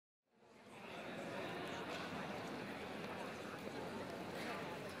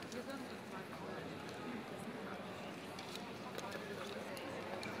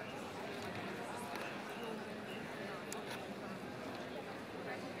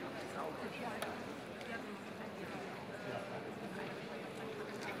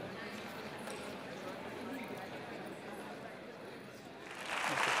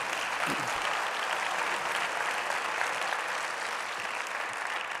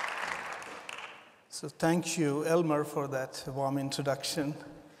So thank you, Elmer, for that warm introduction,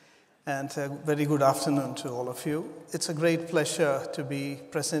 and a very good afternoon to all of you. It's a great pleasure to be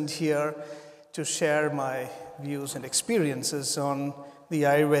present here to share my views and experiences on the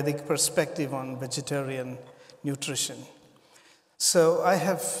Ayurvedic perspective on vegetarian nutrition. So I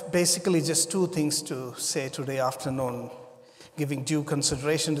have basically just two things to say today afternoon, giving due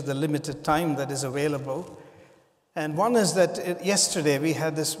consideration to the limited time that is available. And one is that yesterday we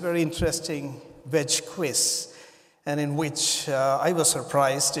had this very interesting veg quiz, and in which I was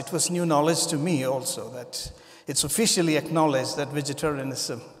surprised. It was new knowledge to me also that it's officially acknowledged that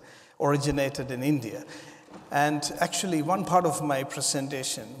vegetarianism originated in India. And actually, one part of my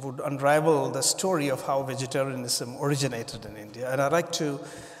presentation would unravel the story of how vegetarianism originated in India. And I'd like to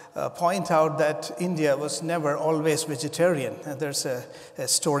point out that India was never always vegetarian, and there's a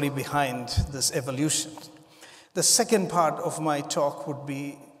story behind this evolution. The second part of my talk would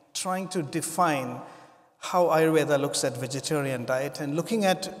be trying to define how Ayurveda looks at vegetarian diet and looking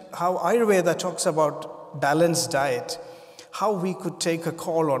at how Ayurveda talks about balanced diet, how we could take a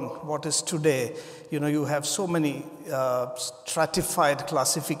call on what is today. You have so many stratified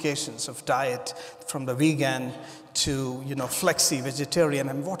classifications of diet, from the vegan to, flexi vegetarian,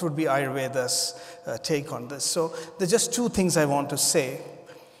 and what would be Ayurveda's take on this. So there's just two things I want to say,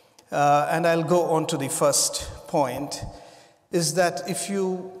 and I'll go on to the first point, is that if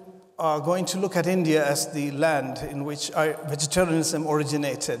you are going to look at India as the land in which vegetarianism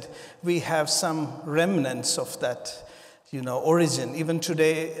originated, we have some remnants of that origin. Even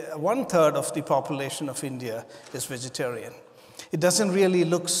today, 1/3 of the population of India is vegetarian. It doesn't really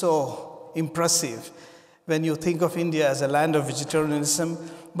look so impressive when you think of India as a land of vegetarianism,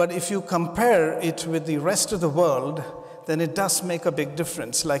 but if you compare it with the rest of the world, then it does make a big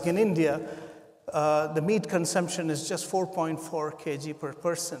difference. Like in India, the meat consumption is just 4.4 kg per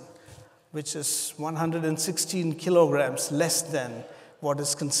person, which is 116 kilograms less than what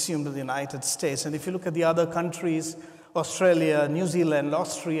is consumed in the United States. And if you look at the other countries, Australia, New Zealand,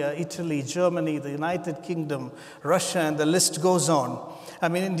 Austria, Italy, Germany, the United Kingdom, Russia, and the list goes on. I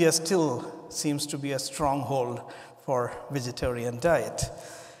mean, India still seems to be a stronghold for vegetarian diet.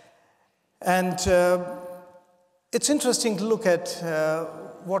 And it's interesting to look at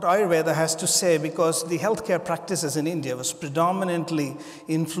what Ayurveda has to say, because the healthcare practices in India was predominantly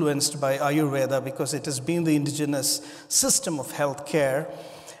influenced by Ayurveda, because it has been the indigenous system of healthcare.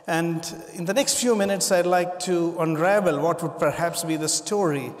 And in the next few minutes, I'd like to unravel what would perhaps be the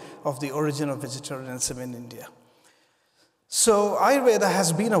story of the origin of vegetarianism in India. So Ayurveda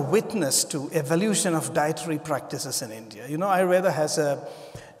has been a witness to evolution of dietary practices in India. Ayurveda has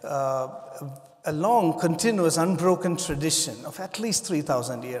a long, continuous, unbroken tradition of at least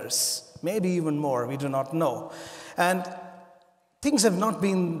 3,000 years, maybe even more, we do not know. And things have not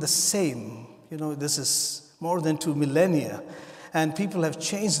been the same. This is more than 2 millennia. And people have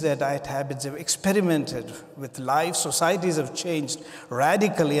changed their diet habits, they've experimented with life, societies have changed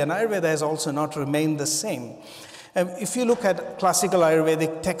radically, and Ayurveda has also not remained the same. And if you look at classical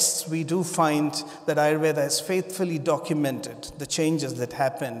Ayurvedic texts, we do find that Ayurveda has faithfully documented the changes that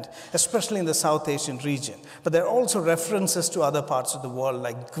happened, especially in the South Asian region. But there are also references to other parts of the world,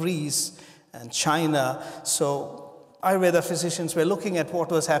 like Greece and China. So Ayurveda physicians were looking at what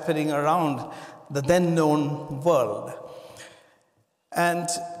was happening around the then known world. And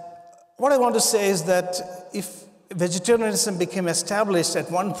what I want to say is that if vegetarianism became established at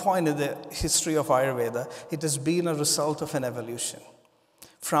one point in the history of Ayurveda, it has been a result of an evolution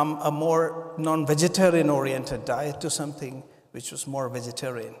from a more non-vegetarian oriented diet to something which was more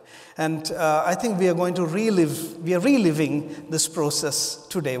vegetarian. And I think we are reliving this process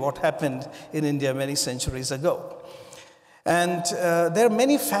today, what happened in India many centuries ago. And there are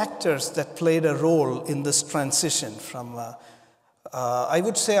many factors that played a role in this transition from I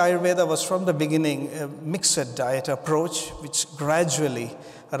would say Ayurveda was from the beginning a mixed diet approach, which gradually,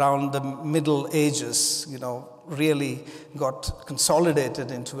 around the Middle Ages, really got consolidated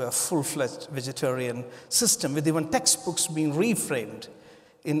into a full-fledged vegetarian system, with even textbooks being reframed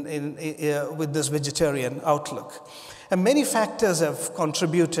with this vegetarian outlook. And many factors have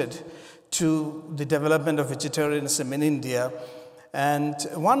contributed to the development of vegetarianism in India. And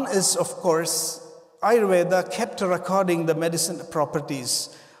one is, of course, Ayurveda kept recording the medicinal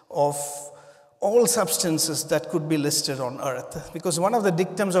properties of all substances that could be listed on earth. Because one of the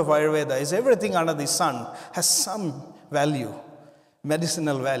dictums of Ayurveda is everything under the sun has some value,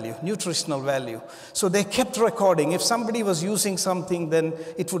 medicinal value, nutritional value. So they kept recording. If somebody was using something, then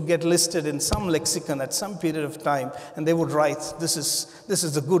it would get listed in some lexicon at some period of time, and they would write, this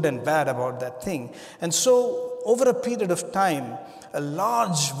is the good and bad about that thing. And so over a period of time, a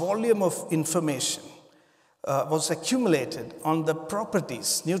large volume of information was accumulated on the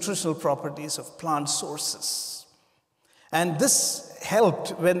properties, nutritional properties of plant sources. And this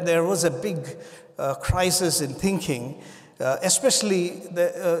helped when there was a big crisis in thinking, especially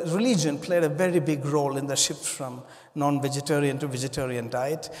the religion played a very big role in the shift from non-vegetarian to vegetarian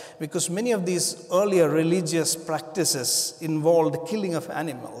diet, because many of these earlier religious practices involved killing of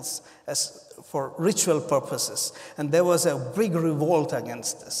animals for ritual purposes. And there was a big revolt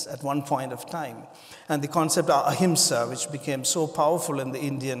against this at one point of time. And the concept of ahimsa, which became so powerful in the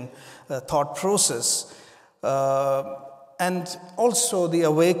Indian thought process, and also the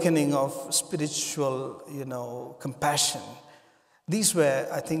awakening of spiritual, compassion. These were,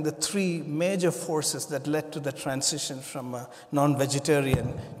 I think, the three major forces that led to the transition from a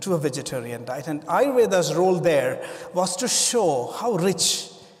non-vegetarian to a vegetarian diet. And Ayurveda's role there was to show how rich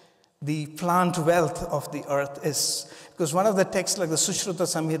the plant wealth of the earth is. Because one of the texts, like the Sushruta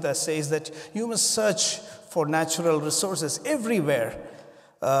Samhita, says that you must search for natural resources everywhere,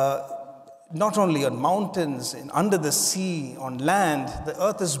 not only on mountains, under the sea, on land. The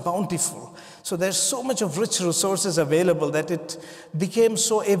earth is bountiful. So there's so much of rich resources available that it became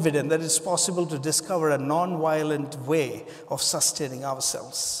so evident that it's possible to discover a non-violent way of sustaining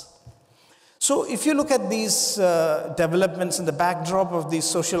ourselves. So if you look at these developments in the backdrop of these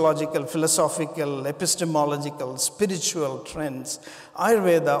sociological, philosophical, epistemological, spiritual trends,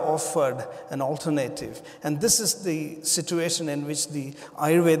 Ayurveda offered an alternative. And this is the situation in which the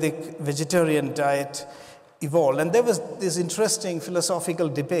Ayurvedic vegetarian diet evolved. And there was these interesting philosophical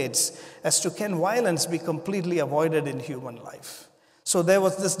debates as to can violence be completely avoided in human life. So there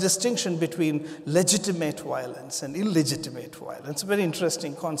was this distinction between legitimate violence and illegitimate violence. A very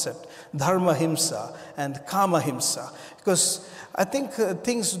interesting concept, dharma himsa and kama himsa. Because I think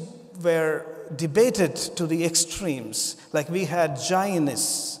things were debated to the extremes. Like we had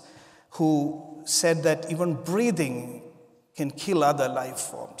Jainists who said that even breathing can kill other life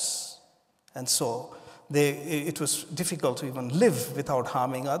forms. And so it was difficult to even live without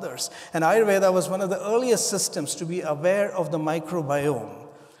harming others. And Ayurveda was one of the earliest systems to be aware of the microbiome.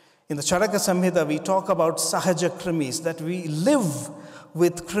 In the Charaka Samhita, we talk about sahaja krimis, that we live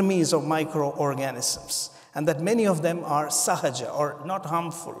with krimis of microorganisms, and that many of them are sahaja, or not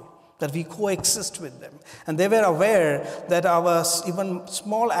harmful, that we coexist with them. And they were aware that our even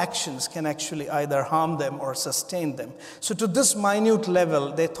small actions can actually either harm them or sustain them. So to this minute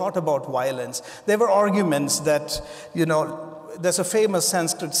level, they thought about violence. There were arguments that, there's a famous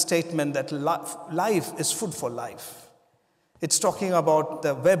Sanskrit statement that life is food for life. It's talking about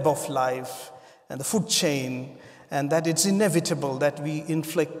the web of life and the food chain, and that it's inevitable that we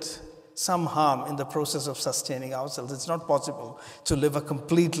inflict some harm in the process of sustaining ourselves. It's not possible to live a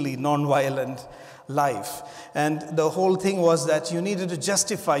completely non-violent life. And the whole thing was that you needed to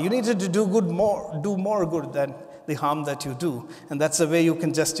justify, you needed to do more good than the harm that you do. And that's the way you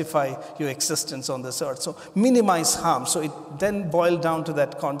can justify your existence on this earth. So minimize harm. So it then boiled down to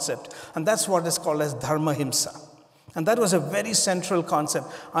that concept. And that's what is called as dharma himsa. And that was a very central concept.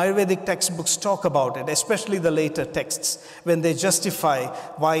 Ayurvedic textbooks talk about it, especially the later texts, when they justify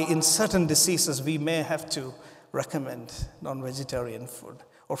why in certain diseases we may have to recommend non-vegetarian food.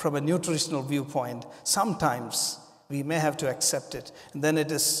 Or from a nutritional viewpoint, sometimes we may have to accept it. And then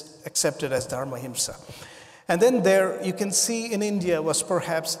it is accepted as dharma himsa. And then there, you can see in India was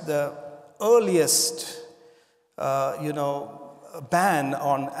perhaps the earliest, ban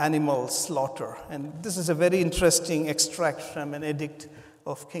on animal slaughter. And this is a very interesting extract from an edict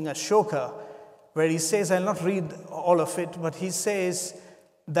of King Ashoka, where he says, I'll not read all of it, but he says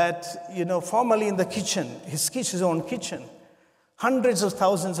that, formerly in the kitchen, his own kitchen, hundreds of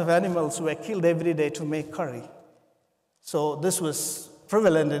thousands of animals were killed every day to make curry. So this was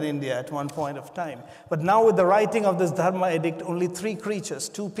prevalent in India at one point of time. But now with the writing of this Dharma edict, only 3 creatures,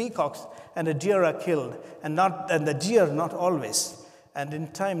 2 peacocks and a deer are killed, and the deer not always. And in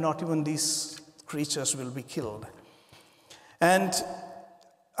time, not even these creatures will be killed. And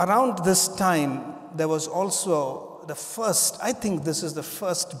around this time, there was also the first, I think this is the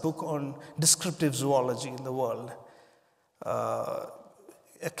first book on descriptive zoology in the world.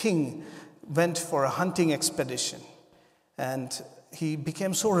 A king went for a hunting expedition, and he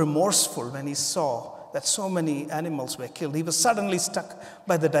became so remorseful when he saw that so many animals were killed. He was suddenly struck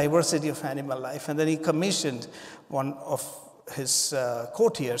by the diversity of animal life, and then he commissioned one of his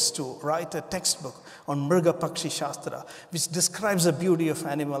courtiers to write a textbook on Mriga Pakshi Shastra, which describes the beauty of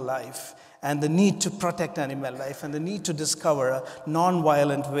animal life and the need to protect animal life and the need to discover a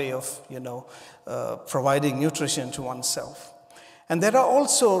non-violent way of, providing nutrition to oneself. And there are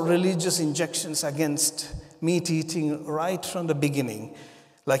also religious injunctions against meat eating right from the beginning.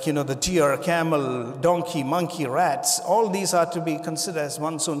 Like, the deer, camel, donkey, monkey, rats, all these are to be considered as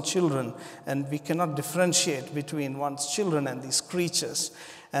one's own children, and we cannot differentiate between one's children and these creatures.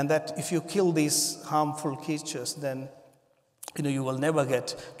 And that if you kill these harmful creatures, then you will never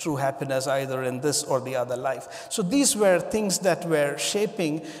get true happiness either in this or the other life. So these were things that were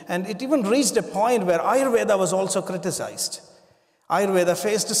shaping, and it even reached a point where Ayurveda was also criticized. Ayurveda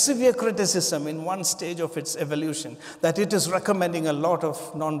faced severe criticism in one stage of its evolution, that it is recommending a lot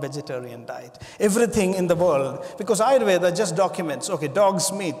of non-vegetarian diet. Everything in the world, because Ayurveda just documents, okay, dog's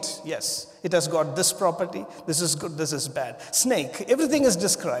meat, yes, it has got this property, this is good, this is bad. Snake, everything is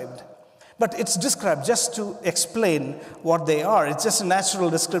described. But it's described just to explain what they are. It's just a natural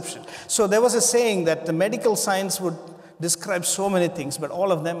description. So there was a saying that the medical science would describe so many things, but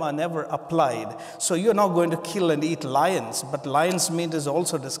all of them are never applied. So you're not going to kill and eat lions, but lion's meat is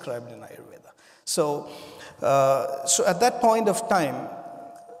also described in Ayurveda. So at that point of time,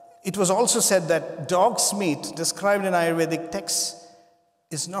 it was also said that dog's meat, described in Ayurvedic texts,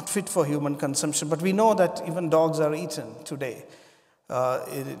 is not fit for human consumption. But we know that even dogs are eaten today.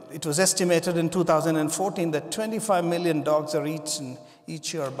 It was estimated in 2014 that 25 million dogs are eaten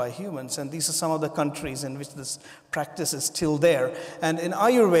each year by humans, and these are some of the countries in which this practice is still there. And in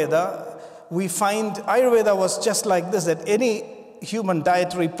Ayurveda, we find Ayurveda was just like this, that any human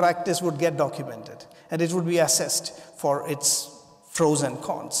dietary practice would get documented, and it would be assessed for its pros and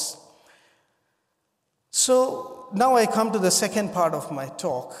cons. So now I come to the second part of my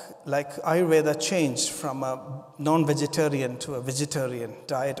talk, like Ayurveda changed from a non-vegetarian to a vegetarian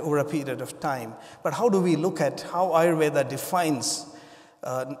diet over a period of time. But how do we look at how Ayurveda defines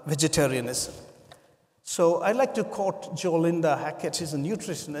vegetarianism? So I'd like to quote Jolinda Hackett. She's a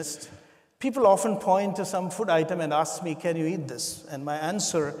nutritionist. People often point to some food item and ask me, can you eat this? And my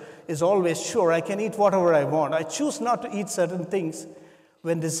answer is always, sure, I can eat whatever I want. I choose not to eat certain things.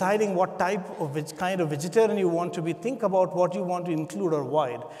 When deciding what kind of vegetarian you want to be, think about what you want to include or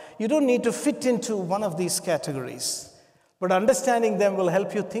avoid. You don't need to fit into one of these categories, but understanding them will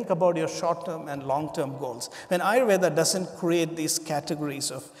help you think about your short-term and long-term goals. When Ayurveda doesn't create these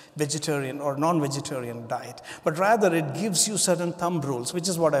categories of vegetarian or non-vegetarian diet, but rather it gives you certain thumb rules, which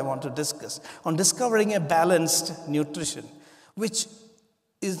is what I want to discuss, on discovering a balanced nutrition, which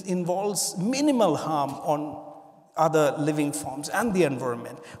involves minimal harm on other living forms and the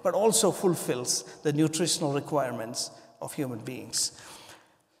environment, but also fulfills the nutritional requirements of human beings.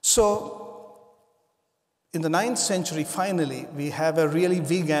 So, in the 9th century, finally, we have a really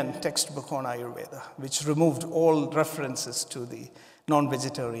vegan textbook on Ayurveda, which removed all references to the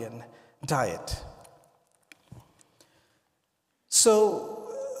non-vegetarian diet. So,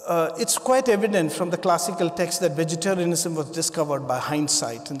 it's quite evident from the classical text that vegetarianism was discovered by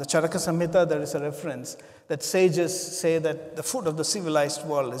hindsight. In the Charaka Samhita, there is a reference that sages say that the food of the civilized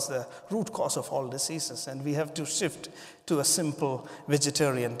world is the root cause of all diseases, and we have to shift to a simple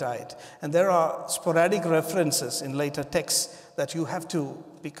vegetarian diet. And there are sporadic references in later texts that you have to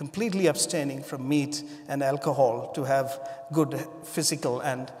be completely abstaining from meat and alcohol to have good physical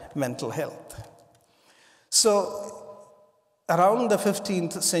and mental health. So, around the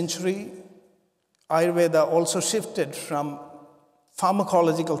 15th century, Ayurveda also shifted from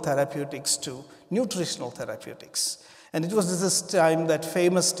pharmacological therapeutics to nutritional therapeutics. And it was this time that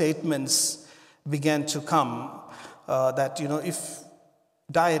famous statements began to come that, if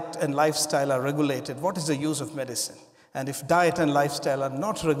diet and lifestyle are regulated, what is the use of medicine? And if diet and lifestyle are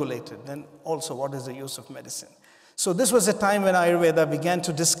not regulated, then also what is the use of medicine? So this was a time when Ayurveda began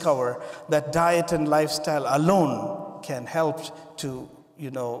to discover that diet and lifestyle alone can help to,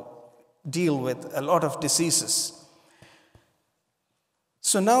 deal with a lot of diseases.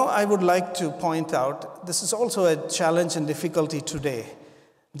 So now I would like to point out, this is also a challenge and difficulty today,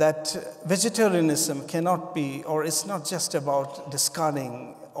 that vegetarianism cannot be, or it's not just about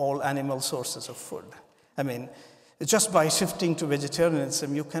discarding all animal sources of food. I mean, just by shifting to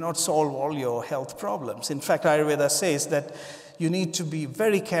vegetarianism, you cannot solve all your health problems. In fact, Ayurveda says that you need to be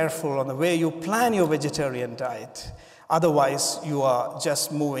very careful on the way you plan your vegetarian diet. Otherwise, you are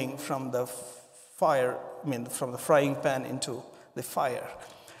just moving from the from the frying pan into the fire.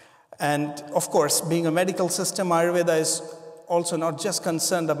 And of course, being a medical system, Ayurveda is also not just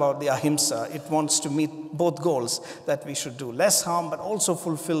concerned about the ahimsa. It wants to meet both goals, that we should do less harm, but also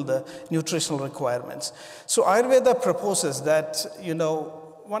fulfill the nutritional requirements. So Ayurveda proposes that,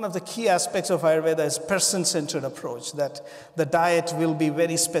 one of the key aspects of Ayurveda is person-centered approach, that the diet will be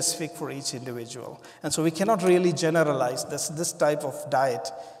very specific for each individual. And so we cannot really generalize this type of diet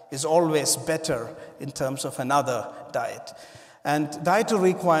is always better in terms of another diet. And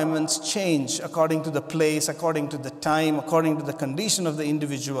dietary requirements change according to the place, according to the time, according to the condition of the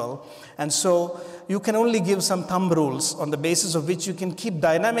individual. And so you can only give some thumb rules on the basis of which you can keep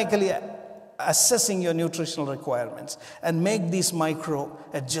dynamically assessing your nutritional requirements and make these micro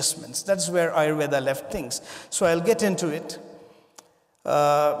adjustments. That's where Ayurveda left things. So I'll get into it.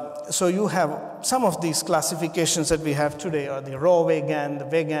 So you have some of these classifications that we have today are the raw vegan, the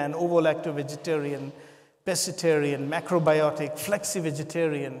vegan, ovo-lacto vegetarian, pescatarian, macrobiotic,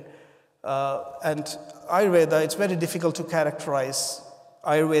 flexi-vegetarian, and Ayurveda. It's very difficult to characterize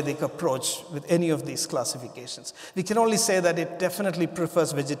Ayurvedic approach with any of these classifications. We can only say that it definitely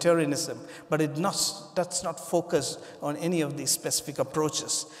prefers vegetarianism, but it does not focus on any of these specific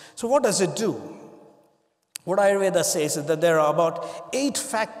approaches. So what does it do? What Ayurveda says is that there are about 8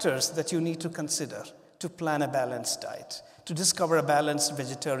 factors that you need to consider to plan a balanced diet, to discover a balanced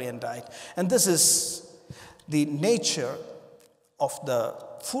vegetarian diet. And this is the nature of the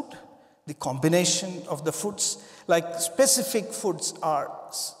food, the combination of the foods. Like specific foods are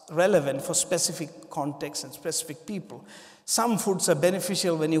relevant for specific contexts and specific people. Some foods are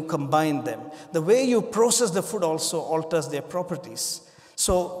beneficial when you combine them. The way you process the food also alters their properties.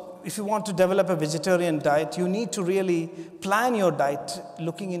 So if you want to develop a vegetarian diet, you need to really plan your diet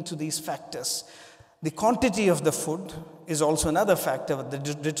looking into these factors. The quantity of the food is also another factor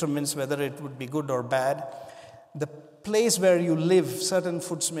that determines whether it would be good or bad. The place where you live, certain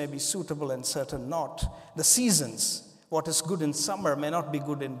foods may be suitable and certain not. The seasons, what is good in summer may not be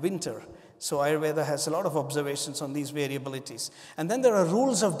good in winter. So Ayurveda has a lot of observations on these variabilities. And then there are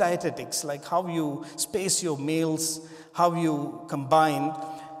rules of dietetics, like how you space your meals, how you combine,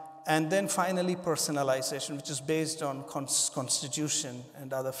 and then finally personalization, which is based on constitution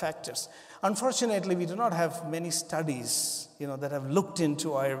and other factors. Unfortunately, we do not have many studies, that have looked into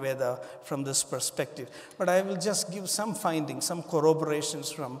Ayurveda from this perspective. But I will just give some findings, some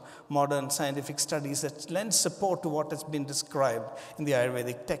corroborations from modern scientific studies that lend support to what has been described in the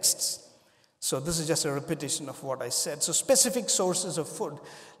Ayurvedic texts. So this is just a repetition of what I said. So specific sources of food,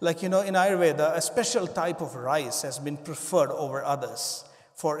 like, in Ayurveda, a special type of rice has been preferred over others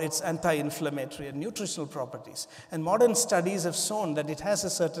for its anti-inflammatory and nutritional properties. And modern studies have shown that it has a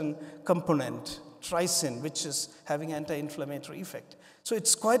certain component, trypsin, which is having anti-inflammatory effect. So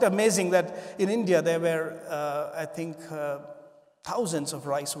it's quite amazing that in India there were, thousands of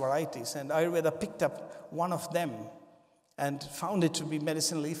rice varieties, and Ayurveda picked up one of them and found it to be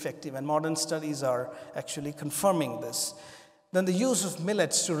medicinally effective, and modern studies are actually confirming this. Then the use of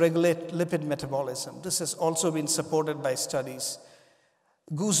millets to regulate lipid metabolism. This has also been supported by studies.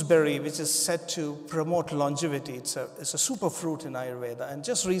 Gooseberry, which is said to promote longevity. It's a superfruit in Ayurveda. And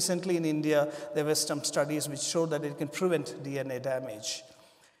just recently in India, there were some studies which showed that it can prevent DNA damage.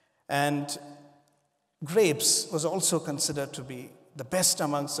 And grapes was also considered to be the best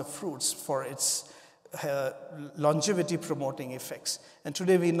amongst the fruits for its longevity promoting effects. And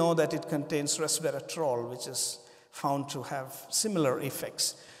today we know that it contains resveratrol, which is found to have similar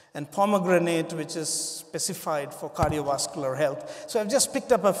effects. And pomegranate, which is specified for cardiovascular health. So I've just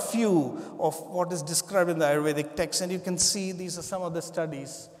picked up a few of what is described in the Ayurvedic text, and you can see these are some of the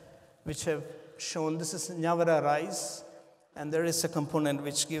studies which have shown. This is Nyavara rice, and there is a component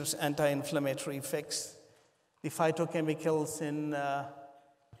which gives anti-inflammatory effects. The phytochemicals in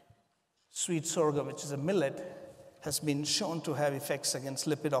sweet sorghum, which is a millet, has been shown to have effects against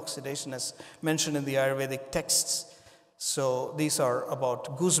lipid oxidation, as mentioned in the Ayurvedic texts. So these are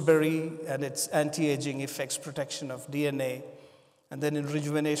about gooseberry and its anti-aging effects, protection of DNA. And then in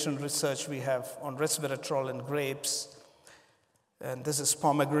rejuvenation research, we have on resveratrol in grapes. And this is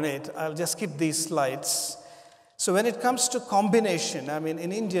pomegranate. I'll just skip these slides. So when it comes to combination,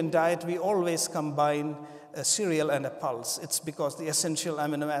 in Indian diet, we always combine a cereal and a pulse. It's because the essential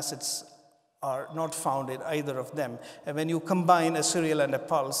amino acids are not found in either of them. And when you combine a cereal and a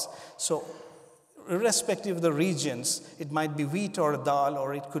pulse, so irrespective of the regions, it might be wheat or dal,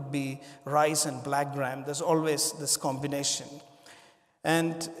 or it could be rice and black gram. There's always this combination.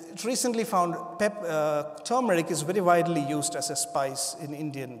 And it's recently found turmeric is very widely used as a spice in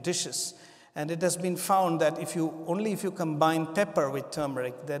Indian dishes. And it has been found that if you combine pepper with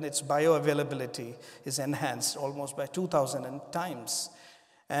turmeric, then its bioavailability is enhanced almost by 2,000 times.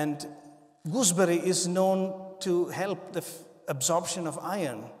 And gooseberry is known to help the absorption of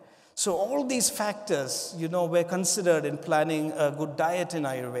iron. So all these factors, were considered in planning a good diet in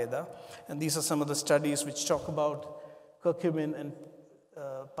Ayurveda. And these are some of the studies which talk about curcumin and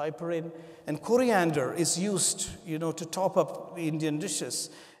piperine. And coriander is used, to top up the Indian dishes.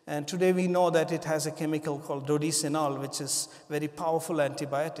 And today we know that it has a chemical called dodecanol, which is very powerful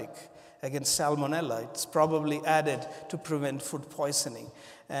antibiotic. against salmonella. It's probably added to prevent food poisoning.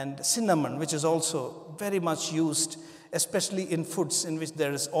 And cinnamon, which is also very much used, especially in foods in which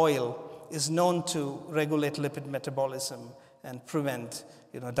there is oil, is known to regulate lipid metabolism and prevent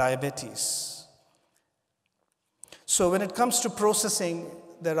diabetes. So when it comes to processing,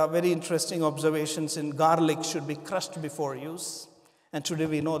 there are very interesting observations in garlic should be crushed before use. And today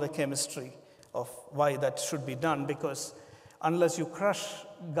we know the chemistry of why that should be done, because unless you crush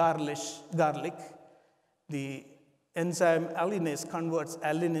garlic, the enzyme allinase converts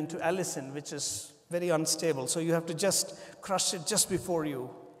allin into allicin, which is very unstable. So you have to just crush it just before you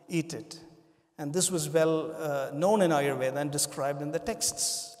eat it. And this was well known in Ayurveda and described in the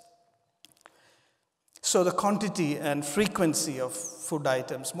texts. So the quantity and frequency of food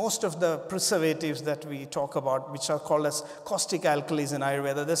items, most of the preservatives that we talk about, which are called as caustic alkalis in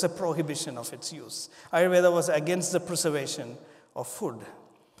Ayurveda, there's a prohibition of its use. Ayurveda was against the preservation of food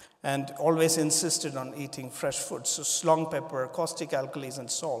and always insisted on eating fresh food. So long pepper, caustic alkalis, and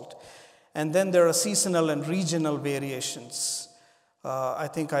salt. And then there are seasonal and regional variations. I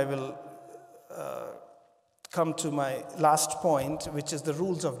think I will come to my last point, which is the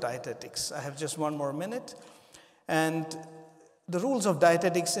rules of dietetics. I have just one more minute. And the rules of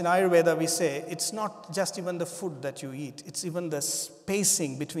dietetics in Ayurveda, we say, it's not just even the food that you eat, it's even the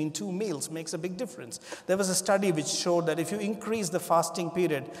spacing between two meals makes a big difference. There was a study which showed that if you increase the fasting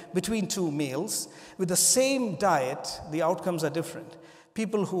period between two meals, with the same diet, the outcomes are different.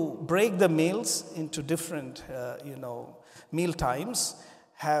 People who break the meals into different, meal times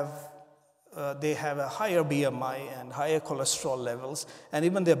they have a higher BMI and higher cholesterol levels, and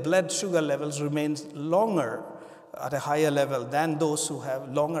even their blood sugar levels remain longer at a higher level than those who have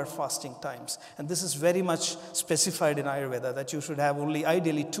longer fasting times. And this is very much specified in Ayurveda, that you should have only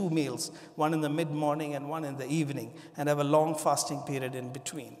ideally two meals, one in the mid-morning and one in the evening, and have a long fasting period in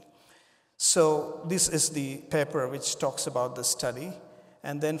between. So this is the paper which talks about the study.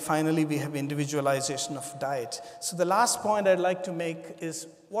 And then finally, we have individualization of diet. So the last point I'd like to make is,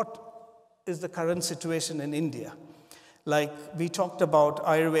 what is the current situation in India? Like we talked about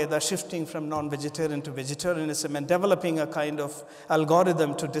Ayurveda shifting from non-vegetarian to vegetarianism and developing a kind of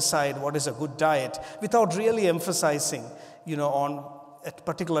algorithm to decide what is a good diet without really emphasizing, on a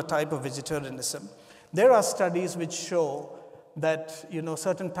particular type of vegetarianism. There are studies which show that,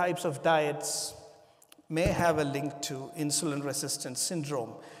 certain types of diets may have a link to insulin resistance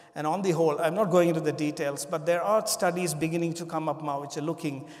syndrome. And on the whole, I'm not going into the details, but there are studies beginning to come up now which are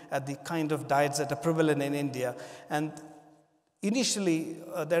looking at the kind of diets that are prevalent in India. And initially,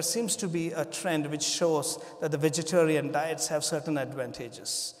 there seems to be a trend which shows that the vegetarian diets have certain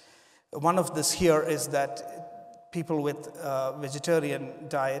advantages. One of this here is that people with vegetarian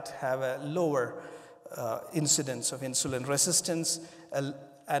diet have a lower incidence of insulin resistance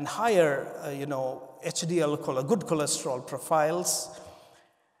and higher, HDL, good cholesterol profiles,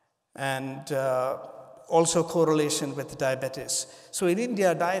 and also correlation with diabetes. So in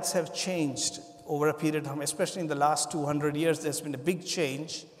India, diets have changed over a period of time, especially in the last 200 years, there's been a big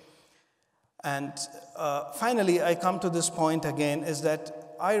change. And finally, I come to this point again, is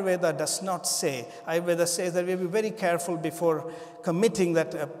that Ayurveda does not say, Ayurveda says that we will be very careful before committing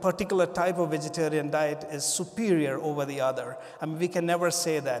that a particular type of vegetarian diet is superior over the other. I mean, we can never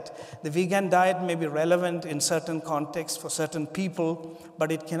say that. The vegan diet may be relevant in certain contexts for certain people,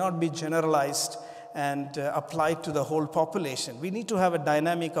 but it cannot be generalized and applied to the whole population. We need to have a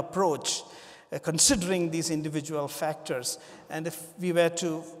dynamic approach considering these individual factors. And if we were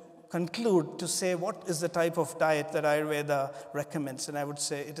to conclude to say what is the type of diet that Ayurveda recommends, and I would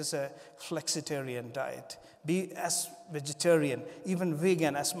say it is a flexitarian diet. Be as vegetarian, even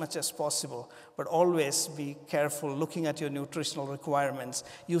vegan as much as possible, but always be careful looking at your nutritional requirements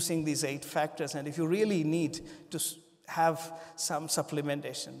using these 8 factors. And if you really need to have some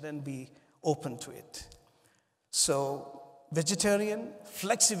supplementation, then be open to it. So vegetarian,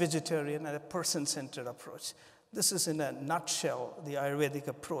 flexi-vegetarian, and a person-centered approach. This is, in a nutshell, the Ayurvedic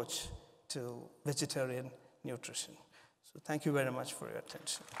approach to vegetarian nutrition. So thank you very much for your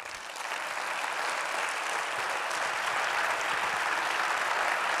attention.